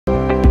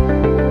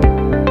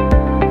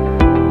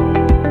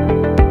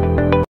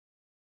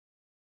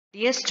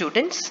Dear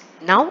students,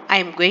 now I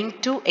am going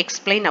to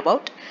explain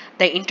about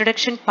the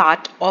introduction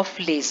part of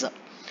laser.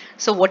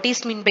 So what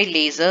is meant by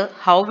laser,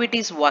 how it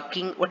is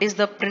working, what is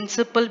the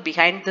principle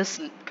behind this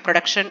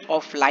production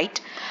of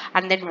light,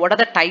 and then what are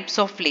the types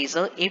of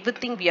laser,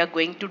 everything we are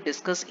going to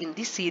discuss in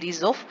this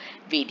series of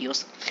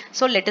videos.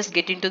 So let us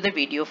get into the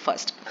video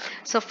first.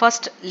 So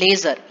first,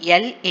 laser,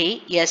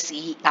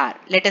 L-A-S-E-R.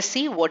 Let us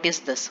see what is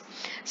this.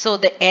 So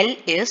the L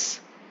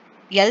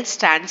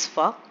stands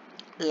for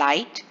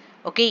light,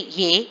 okay,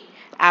 A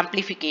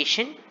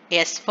amplification,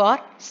 S for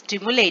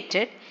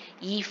stimulated,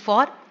 E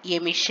for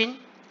emission,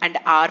 and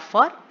R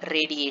for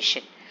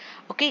radiation.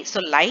 Okay, so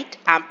light,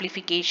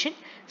 amplification,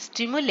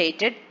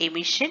 stimulated,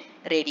 emission,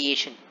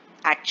 radiation.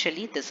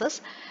 Actually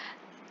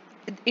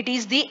it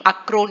is the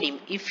acronym.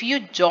 If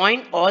you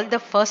join all the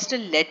first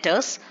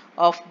letters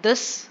of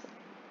this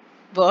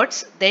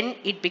words, then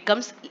it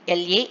becomes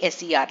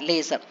LASER,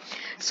 laser.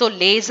 So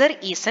laser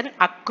is an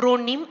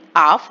acronym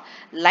of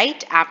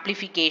light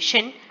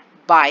amplification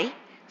by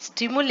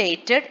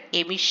stimulated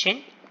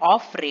emission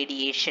of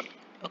radiation.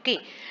 Okay,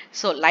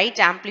 so light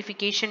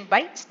amplification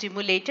by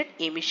stimulated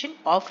emission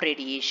of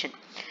radiation.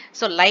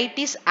 So light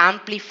is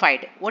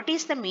amplified. What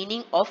is the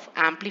meaning of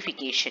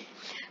amplification?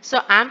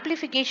 So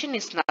amplification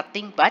is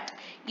nothing but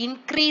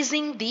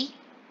increasing the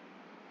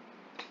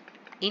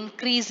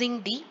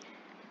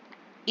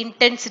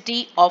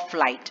intensity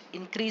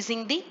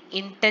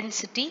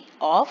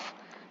of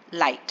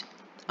light,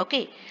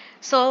 okay.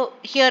 So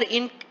here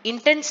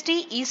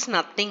intensity is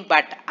nothing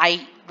but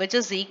I, which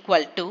is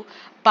equal to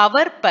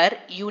power per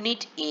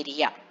unit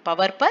area,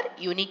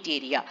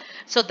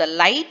 so the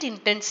light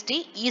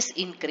intensity is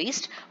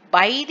increased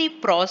by the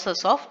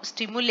process of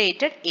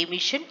stimulated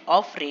emission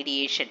of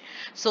radiation.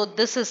 So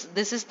this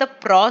is the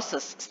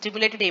process,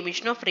 stimulated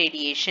emission of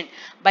radiation.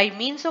 By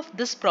means of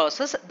this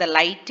process, the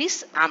light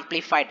is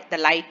amplified, the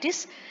light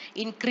is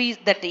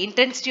increased, that the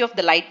intensity of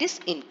the light is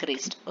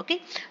increased.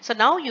 Okay, so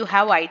now you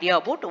have idea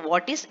about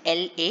what is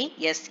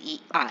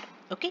LASER.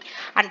 Okay,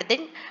 and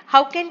then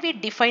how can we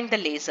define the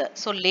laser?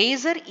 So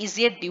laser is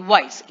a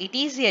device, it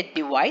is a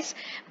device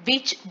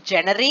which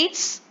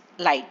generates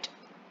light,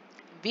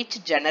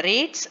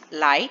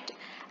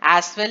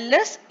 as well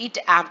as it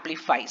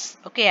amplifies.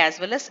 Okay,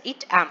 as well as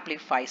it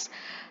amplifies.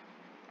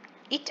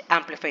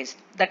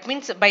 That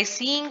means by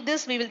seeing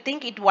this we will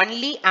think it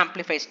only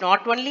amplifies.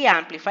 Not only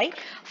amplify,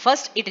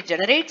 first it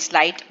generates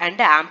light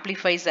and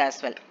amplifies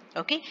as well.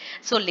 Okay,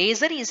 so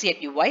laser is a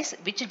device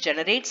which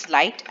generates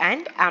light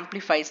and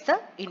amplifies the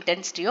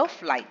intensity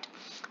of light,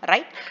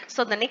 right?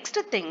 So the next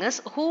thing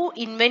is, who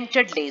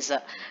invented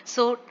laser?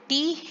 So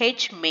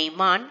T.H.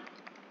 Maiman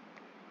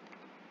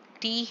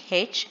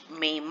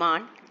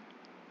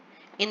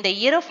in the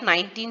year of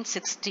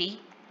 1960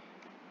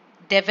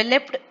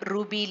 developed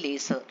ruby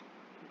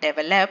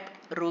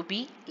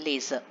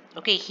laser.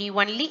 Okay, he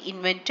only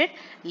invented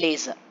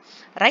laser,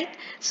 right?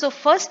 So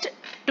first,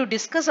 to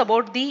discuss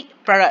about the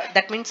product,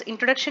 that means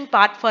introduction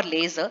part for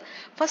laser,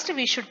 first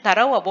we should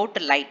thorough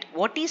about light.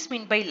 What is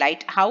meant by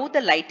light, how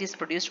the light is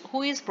produced,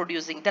 who is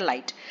producing the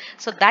light.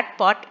 So that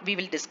part we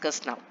will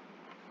discuss now.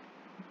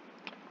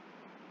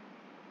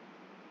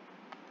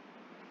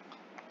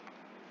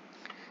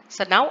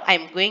 So now I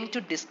am going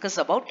to discuss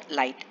about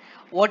light.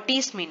 What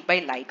is meant by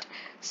light?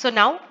 So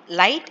now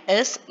light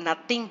is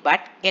nothing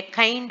but a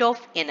kind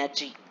of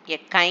energy.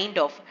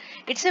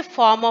 It's a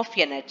form of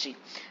energy.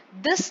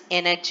 This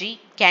energy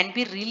can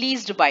be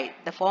released by,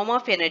 the form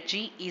of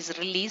energy is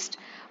released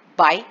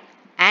by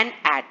an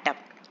atom.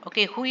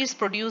 Okay, who is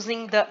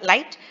producing the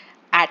light?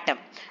 Atom.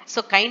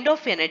 So kind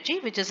of energy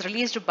which is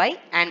released by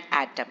an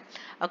atom.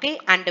 Okay,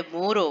 and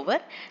moreover,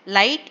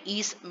 light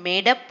is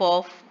made up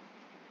of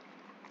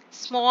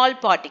small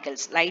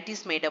particles. Light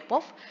is made up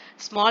of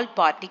small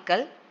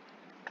particles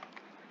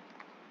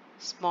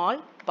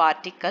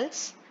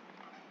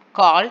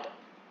called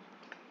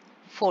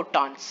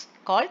photons.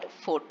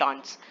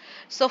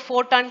 So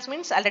photons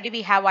means, already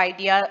we have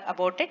idea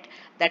about it,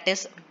 that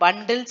is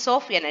bundles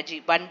of energy,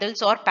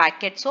 bundles or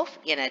packets of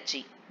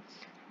energy.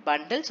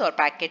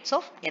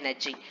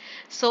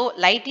 So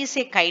light is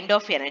a kind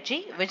of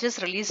energy which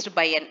is released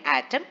by an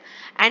atom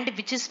and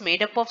which is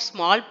made up of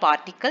small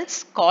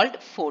particles called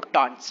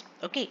photons.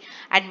 Okay,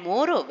 and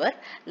moreover,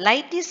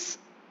 light is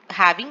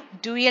having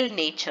dual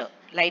nature.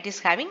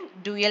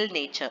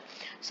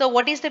 So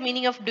what is the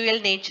meaning of dual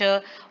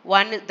nature?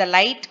 One, the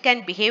light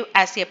can behave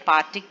as a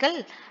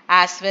particle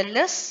as well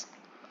as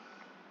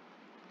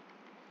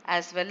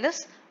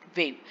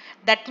wave.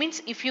 That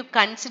means if you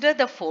consider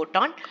the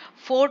photon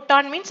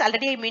means,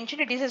 already I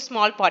mentioned, it is a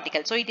small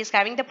particle, so it is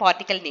having the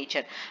particle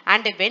nature.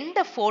 And when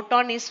the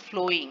photon is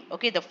flowing,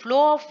 okay, the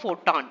flow of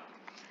photon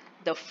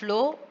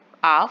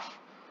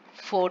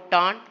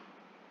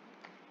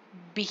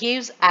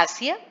behaves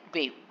as a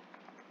wave.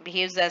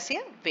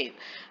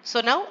 So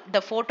now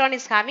the photon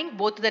is having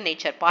both the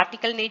nature,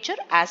 particle nature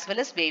as well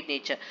as wave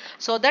nature,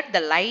 so that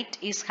the light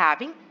is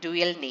having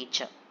dual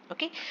nature.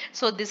 Okay,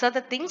 so these are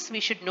the things we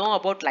should know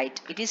about light.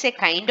 It is a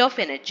kind of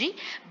energy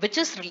which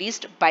is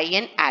released by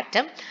an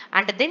atom,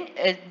 and then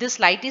this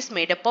light is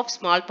made up of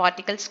small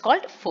particles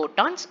called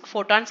photons.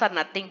 Photons are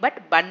nothing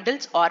but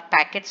bundles or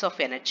packets of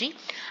energy,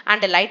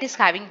 and the light is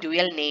having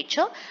dual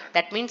nature.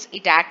 That means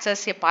it acts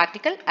as a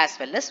particle as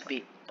well as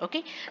wave.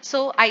 Okay,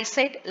 so I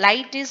said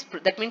light is,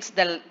 that means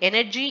the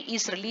energy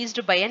is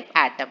released by an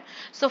atom.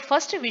 So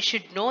first we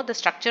should know the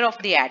structure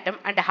of the atom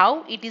and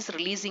how it is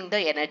releasing the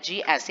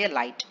energy as a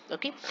light.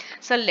 Okay,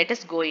 so let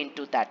us go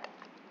into that.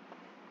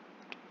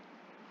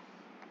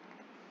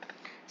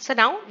 So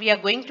now we are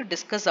going to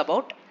discuss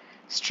about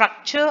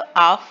structure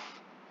of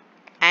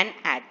an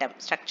atom.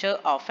 Structure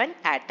of an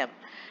atom.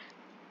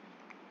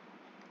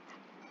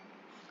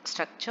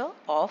 Structure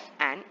of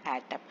an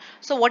atom.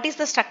 So what is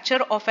the structure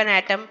of an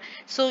atom?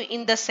 So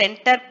in the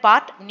center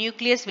part,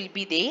 nucleus will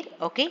be there,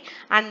 okay,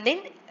 and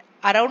then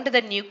around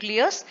the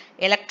nucleus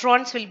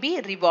electrons will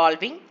be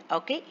revolving,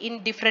 okay,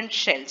 in different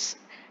shells,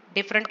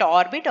 different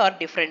orbit or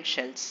different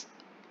shells.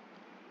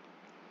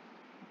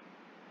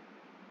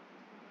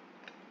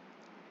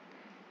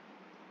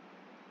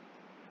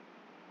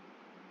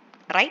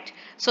 Right,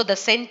 so the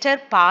center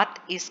part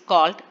is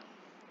called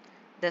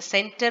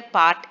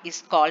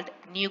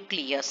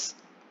nucleus.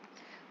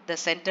 The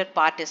center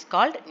part is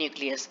called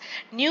nucleus.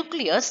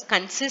 Nucleus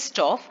consists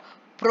of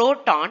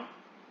proton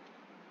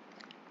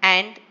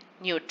and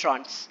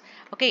neutrons.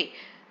 Okay,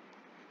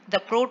 the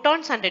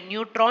protons and the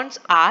neutrons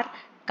are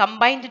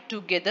combined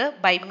together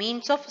by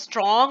means of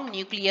strong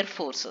nuclear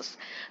forces.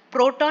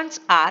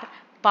 Protons are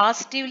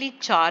positively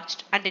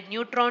charged and the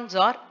neutrons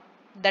are,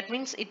 that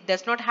means it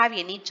does not have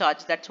any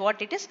charge. That's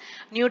what it is,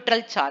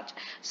 neutral charge.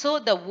 So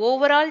the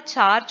overall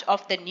charge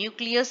of the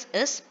nucleus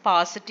is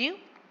positive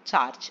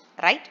charge,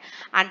 right?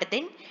 And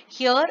then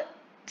here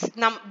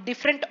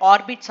different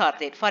orbits are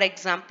there. For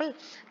example,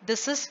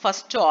 this is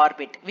first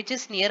orbit, which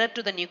is nearer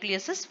to the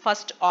nucleus is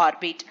first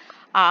orbit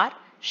or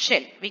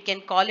shell. We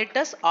can call it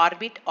as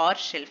orbit or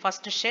shell,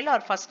 first shell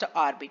or first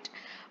orbit.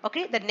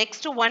 Okay, the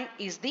next one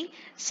is the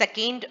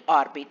second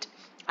orbit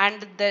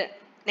and the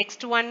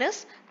next one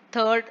is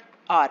third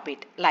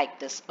orbit, like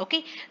this.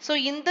 Okay, so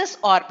in this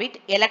orbit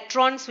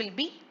electrons will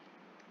be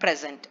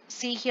present.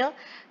 See here,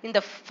 in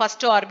the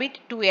first orbit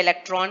 2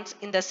 electrons,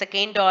 in the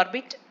second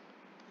orbit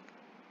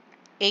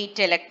 8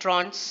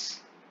 electrons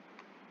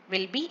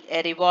will be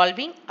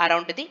revolving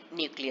around the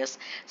nucleus.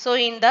 So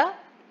in the,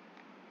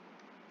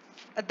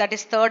 that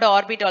is third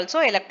orbit also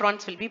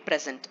electrons will be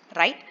present,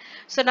 right?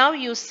 So now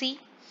you see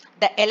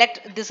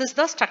this is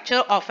the structure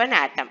of an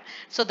atom.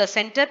 So the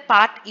center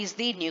part is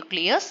the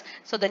nucleus.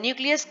 So the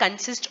nucleus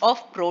consists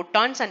of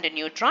protons and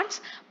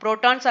neutrons.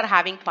 Protons are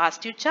having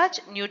positive charge,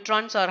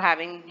 neutrons are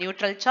having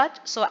neutral charge.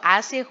 So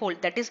as a whole,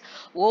 that is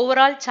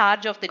overall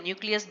charge of the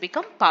nucleus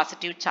become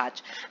positive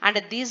charge. And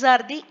these are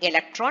the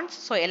electrons.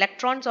 So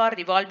electrons are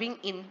revolving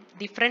in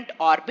different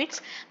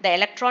orbits. The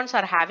electrons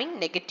are having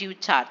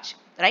negative charge.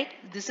 Right,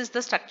 this is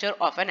the structure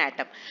of an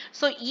atom.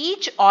 So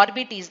each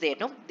orbit is there,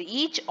 no?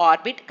 Each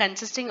orbit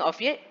consisting of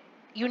a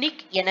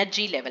unique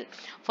energy level.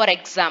 For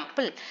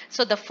example,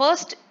 so the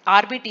first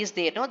orbit is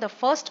there, no? The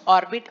first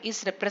orbit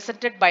is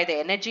represented by the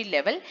energy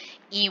level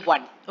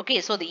E1. Okay,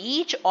 so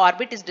each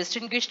orbit is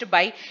distinguished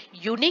by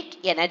unique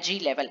energy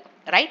level,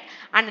 right?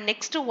 And the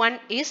next one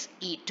is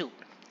E2.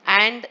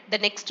 And the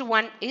next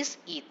one is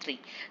E3.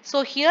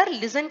 So here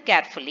listen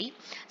carefully.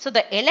 So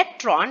the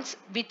electrons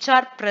which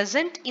are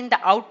present in the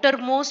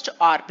outermost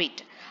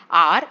orbit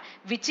or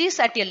which is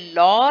at a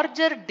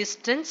larger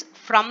distance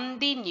from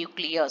the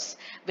nucleus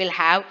will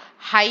have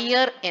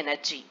higher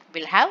energy.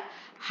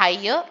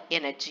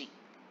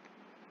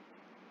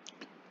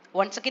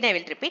 Once again I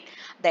will repeat,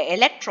 the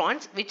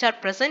electrons which are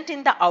present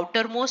in the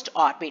outermost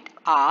orbit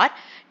or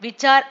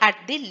which are at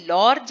the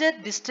larger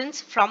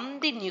distance from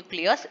the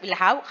nucleus will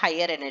have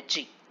higher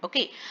energy.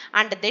 Okay,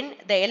 and then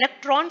the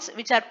electrons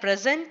which are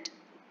present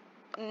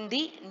in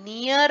the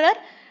nearer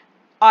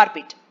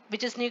orbit,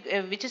 which is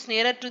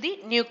nearer to the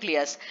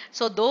nucleus,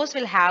 so those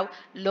will have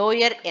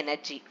lower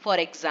energy. For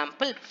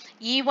example,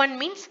 E1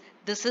 means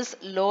this is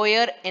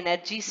lower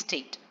energy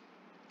state,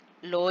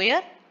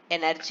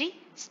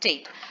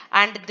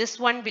 and this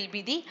one will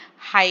be the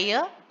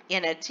higher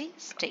energy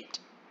state.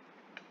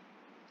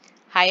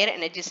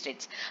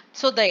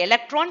 So the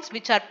electrons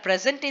which are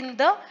present in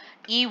the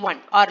E1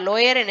 or lower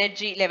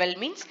energy level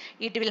means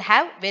it will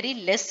have very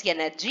less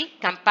energy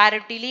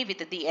comparatively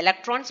with the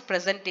electrons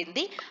present in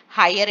the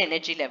higher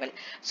energy level.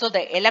 So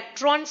the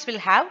electrons will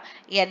have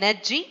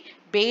energy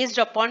based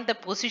upon the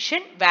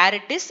position where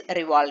it is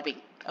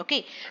revolving.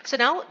 Okay, so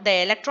now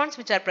the electrons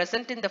which are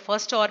present in the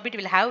first orbit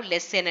will have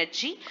less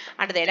energy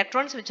and the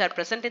electrons which are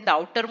present in the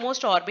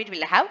outermost orbit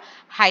will have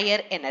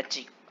higher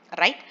energy,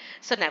 right?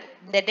 So now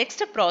the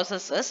next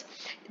process is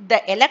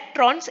the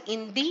electrons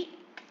in the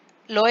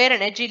lower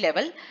energy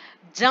level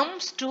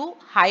jumps to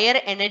higher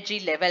energy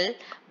level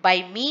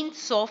by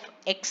means of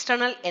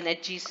external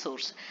energy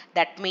source.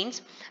 That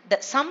means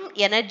that some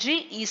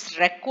energy is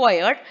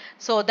required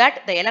so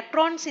that the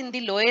electrons in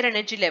the lower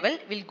energy level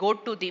will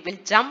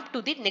jump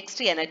to the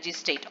next energy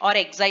state or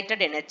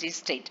excited energy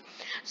state.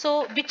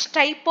 So which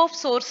type of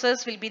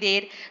sources will be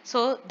there?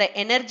 So the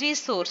energy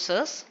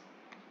sources,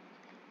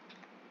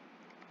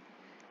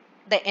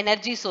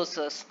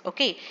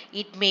 okay,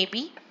 it may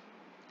be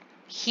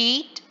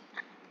heat,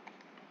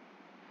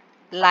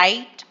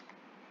 light,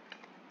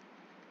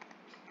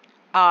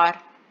 or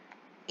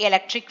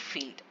electrical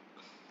field.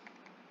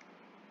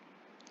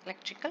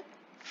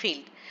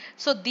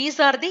 So these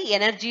are the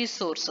energy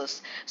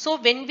sources. So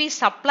when we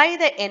supply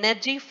the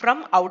energy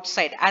from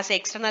outside as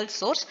external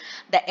source,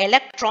 the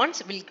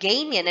electrons will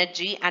gain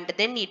energy and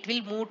then it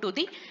will move to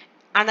the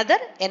another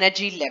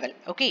energy level.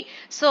 Okay,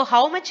 so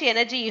how much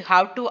energy you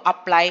have to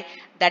apply,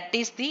 that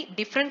is the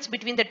difference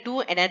between the two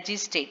energy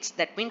states,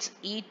 that means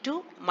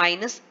E2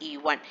 minus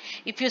E1.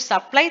 If you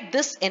supply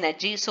this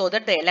energy so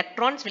that the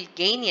electrons will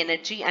gain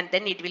energy and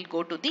then it will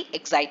go to the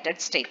excited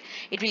state,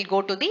 it will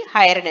go to the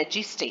higher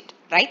energy state,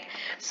 right?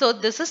 So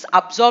this is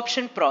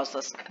absorption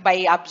process.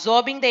 By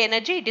absorbing the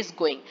energy, it is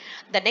going.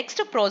 The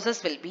next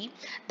process will be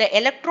the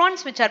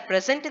electrons which are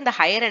present in the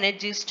higher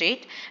energy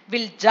state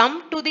will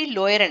jump to the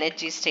lower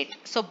energy state.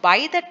 So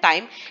by the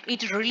time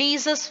it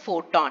releases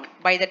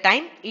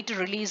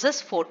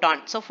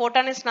photon, so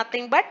photon is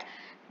nothing but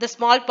the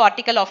small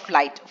particle of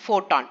light,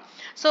 photon.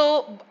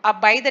 So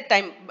by the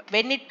time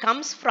when it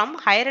comes from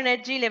higher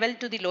energy level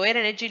to the lower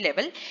energy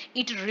level,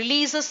 it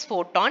releases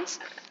photons,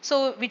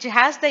 so which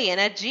has the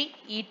energy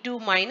E2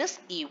 minus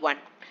E1.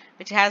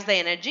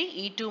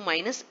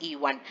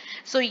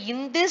 So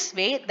in this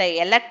way,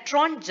 the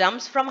electron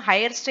jumps from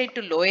higher state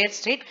to lower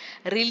state,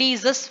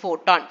 releases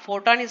photon.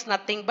 Photon is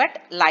nothing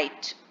but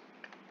light.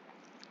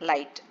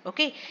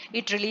 Okay,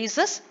 it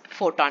releases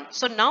photon.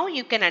 So now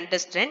you can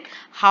understand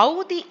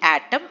how the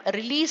atom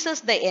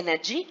releases the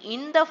energy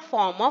in the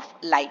form of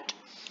light.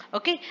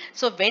 Okay,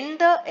 so when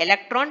the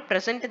electron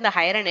present in the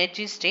higher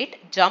energy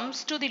state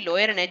jumps to the lower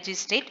energy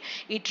state,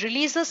 it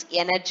releases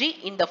energy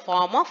in the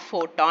form of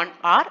photon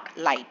or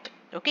light.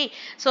 Okay,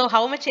 so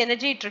how much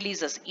energy it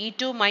releases?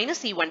 E2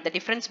 minus E1, the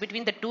difference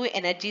between the two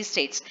energy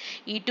states,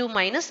 E2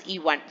 minus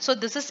E1. So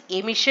this is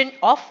emission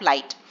of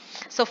light.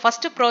 So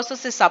first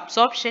process is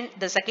absorption,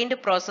 the second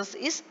process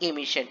is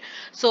emission.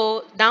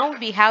 So now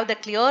we have the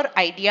clear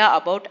idea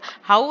about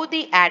how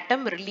the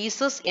atom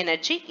releases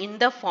energy in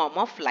the form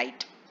of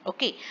light.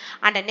 Okay,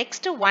 and the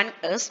next one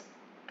is,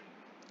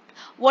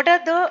 what are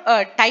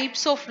the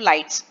types of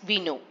lights we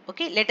know?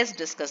 Okay, let us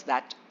discuss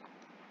that.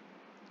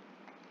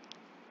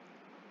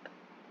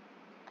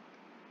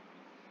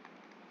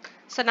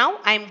 So now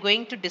I am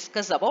going to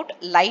discuss about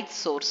light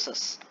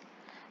sources.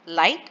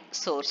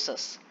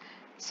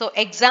 So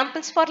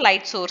examples for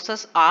light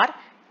sources are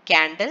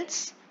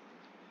candles,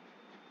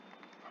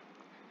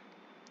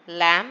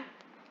 lamp,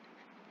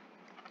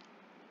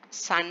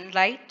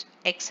 sunlight,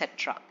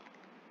 etc.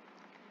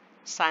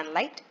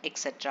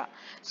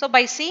 So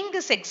by seeing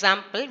this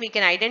example, we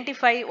can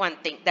identify one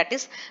thing, that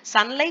is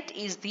sunlight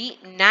is the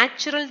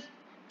natural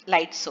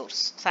light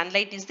source. And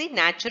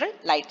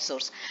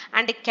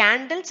the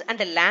candles and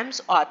the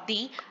lamps are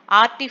the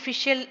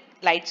artificial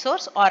light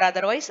source, or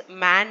otherwise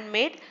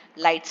man-made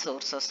light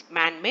sources.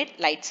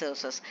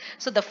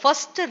 So the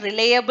first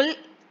reliable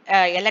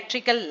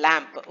electrical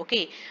lamp,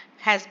 okay,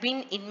 has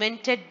been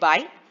invented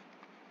by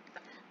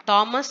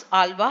Thomas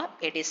Alva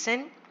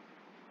Edison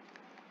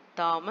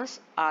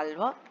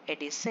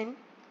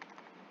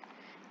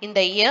in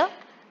the year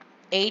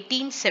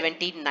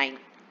 1879.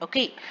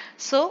 Okay,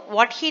 so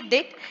what he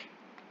did,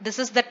 this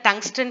is the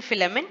tungsten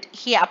filament.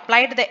 He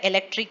applied the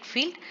electric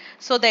field.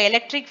 So the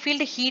electric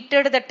field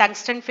heated the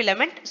tungsten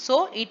filament,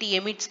 so it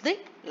emits the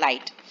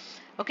light.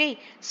 Okay,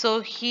 so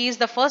he is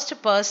the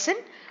first person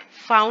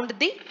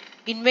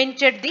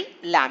invented the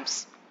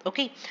lamps.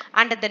 Okay,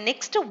 and the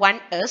next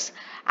one is,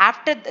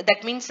 after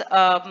that means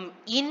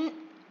in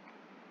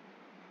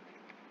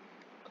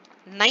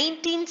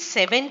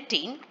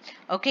 1917,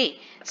 okay,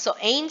 so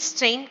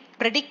Einstein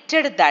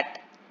predicted that,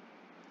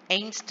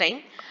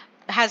 Einstein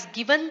has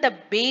given the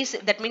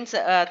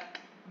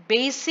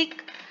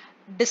basic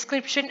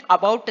description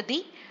about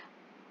the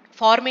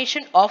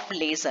formation of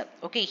laser.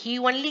 Okay, he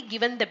only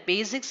given the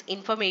basics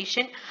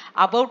information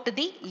about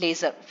the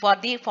laser, for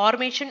the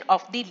formation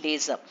of the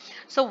laser.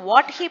 So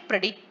what he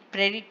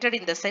predicted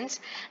in the sense,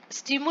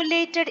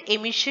 stimulated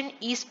emission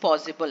is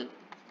possible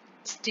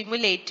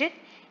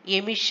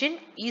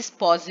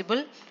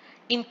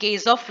in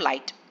case of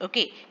light.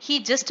 Okay, he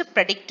just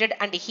predicted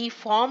and he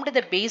formed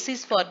the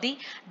basis for the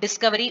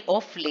discovery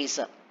of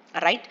laser,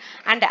 right?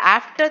 And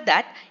after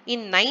that,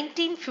 in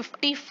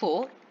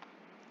 1954,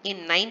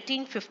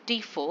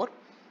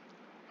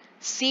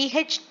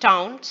 CH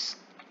Towns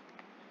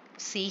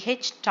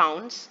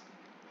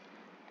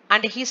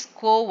and his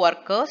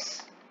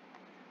co-workers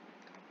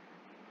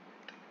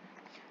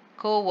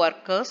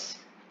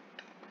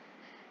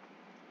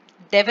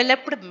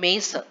developed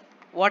maser.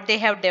 what they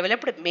have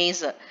developed?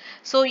 Maser.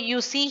 So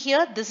you see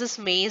here, this is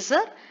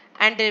Maser,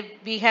 and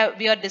we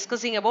are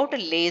discussing about a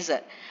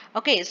laser.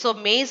 Okay, so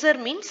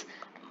Maser means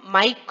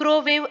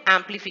microwave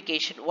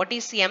amplification. What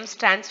is M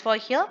stands for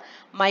here?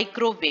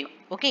 Microwave.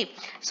 Okay,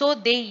 so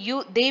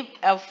they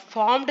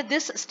formed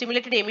this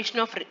stimulated emission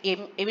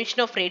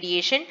of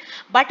radiation,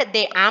 but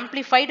they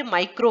amplified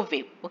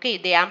microwave. Okay,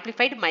 they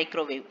amplified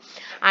microwave,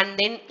 and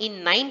then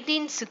in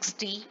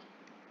 1960,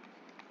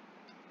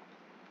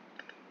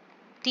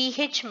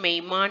 T.H.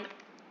 Maiman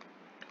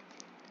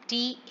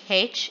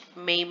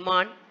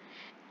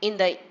in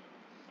the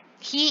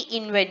he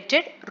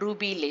invented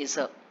ruby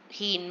laser.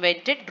 He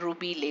invented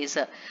ruby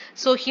laser.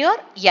 So here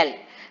L,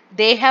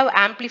 they have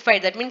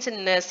amplified, that means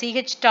in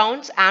CH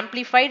Towns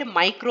amplified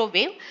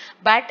microwave,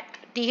 but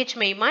TH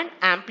Maiman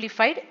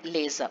amplified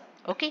laser.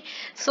 Okay,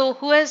 so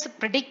who has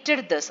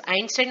predicted this?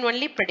 Einstein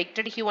only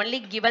predicted. He only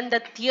given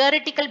the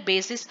theoretical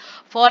basis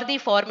for the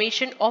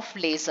formation of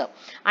laser,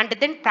 and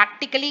then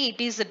practically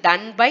it is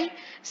done by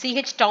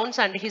CH Towns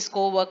and his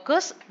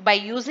co-workers by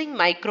using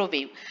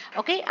microwave.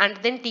 Okay, and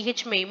then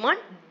TH Maiman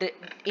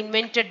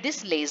invented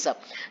this laser.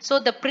 So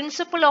the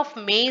principle of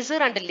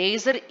Maser and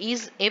laser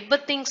is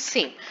everything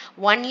same.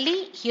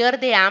 Only here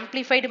they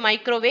amplified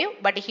microwave,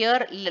 but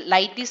here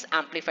light is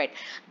amplified.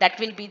 That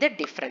will be the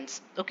difference.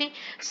 Okay,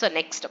 so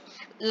next,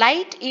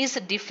 light is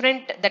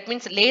different. That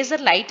means laser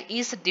light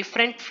is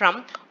different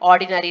from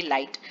ordinary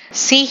light.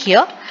 See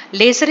here,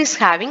 laser is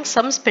having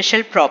some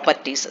special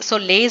properties. So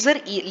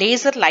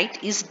laser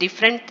light is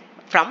different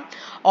from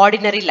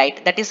ordinary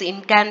light, that is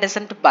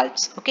incandescent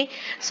bulbs. Okay,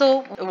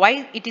 so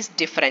why it is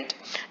different?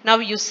 Now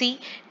you see,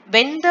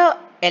 when the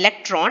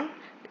electron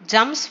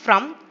jumps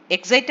from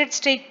excited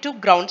state to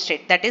ground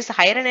state, that is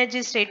higher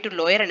energy state to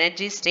lower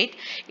energy state,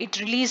 it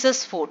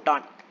releases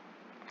photon.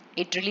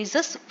 It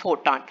releases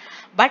photon.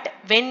 But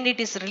when it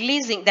is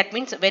releasing, that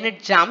means when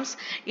it jumps,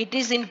 it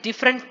is in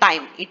different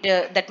time.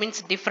 That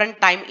means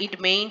different time, it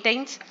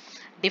maintains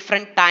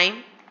different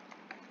time,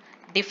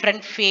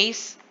 different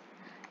phase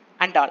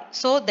and all.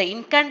 So the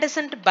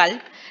incandescent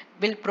bulb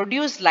will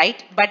produce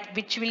light, but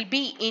which will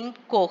be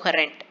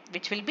incoherent.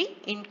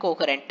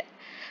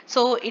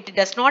 So it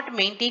does not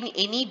maintain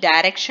any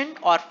direction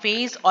or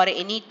phase or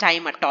any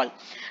time at all.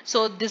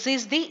 So this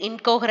is the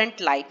incoherent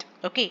light.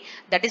 Okay,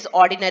 that is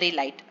ordinary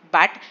light.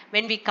 But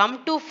when we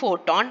come to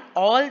photon,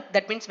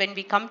 that means when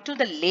we come to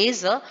the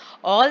laser,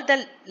 all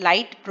the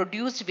light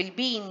produced will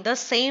be in the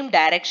same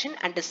direction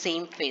and the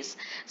same phase.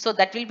 So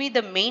that will be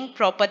the main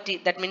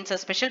property, that means a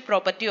special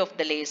property of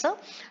the laser,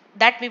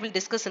 that we will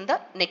discuss in the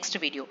next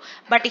video.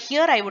 But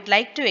here I would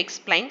like to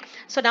explain.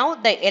 So now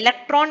the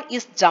electron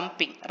is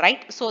jumping,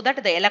 right? So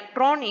that the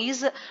electron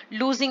is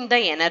losing the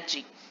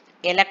energy.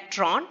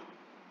 Electron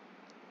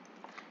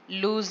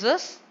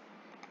loses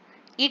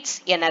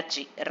its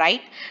energy,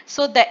 right?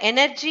 So the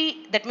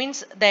energy, that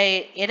means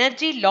the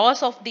energy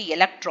loss of the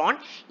electron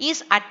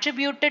is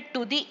attributed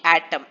to the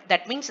atom.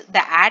 That means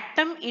the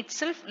atom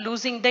itself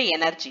losing the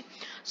energy.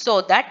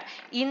 So that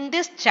in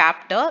this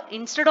chapter,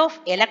 instead of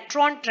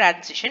electron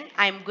transition,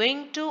 I am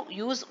going to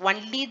use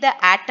only the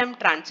atom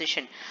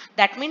transition.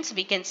 That means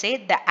we can say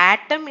the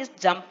atom is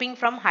jumping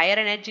from higher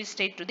energy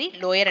state to the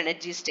lower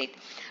energy state.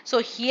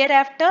 So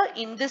hereafter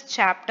in this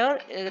chapter,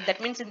 that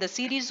means in the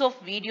series of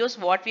videos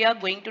what we are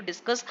going to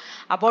discuss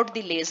about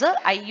the laser,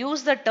 I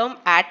use the term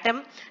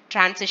atom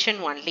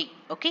transition only.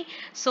 Okay,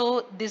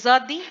 so these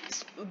are the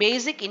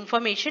basic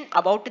information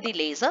about the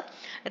laser.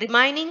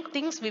 Remaining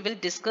things we will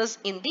discuss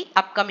in the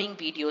upcoming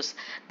videos.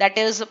 That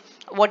is,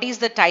 what is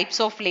the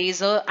types of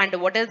laser and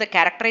what are the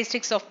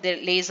characteristics of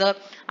the laser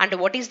and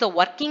what is the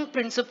working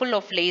principle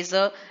of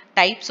laser,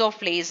 types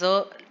of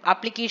laser,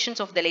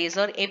 applications of the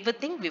laser,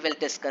 everything we will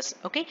discuss.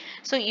 Okay,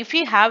 so if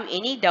you have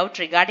any doubt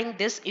regarding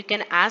this, you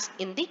can ask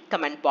in the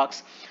comment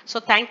box. So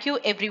thank you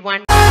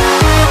everyone.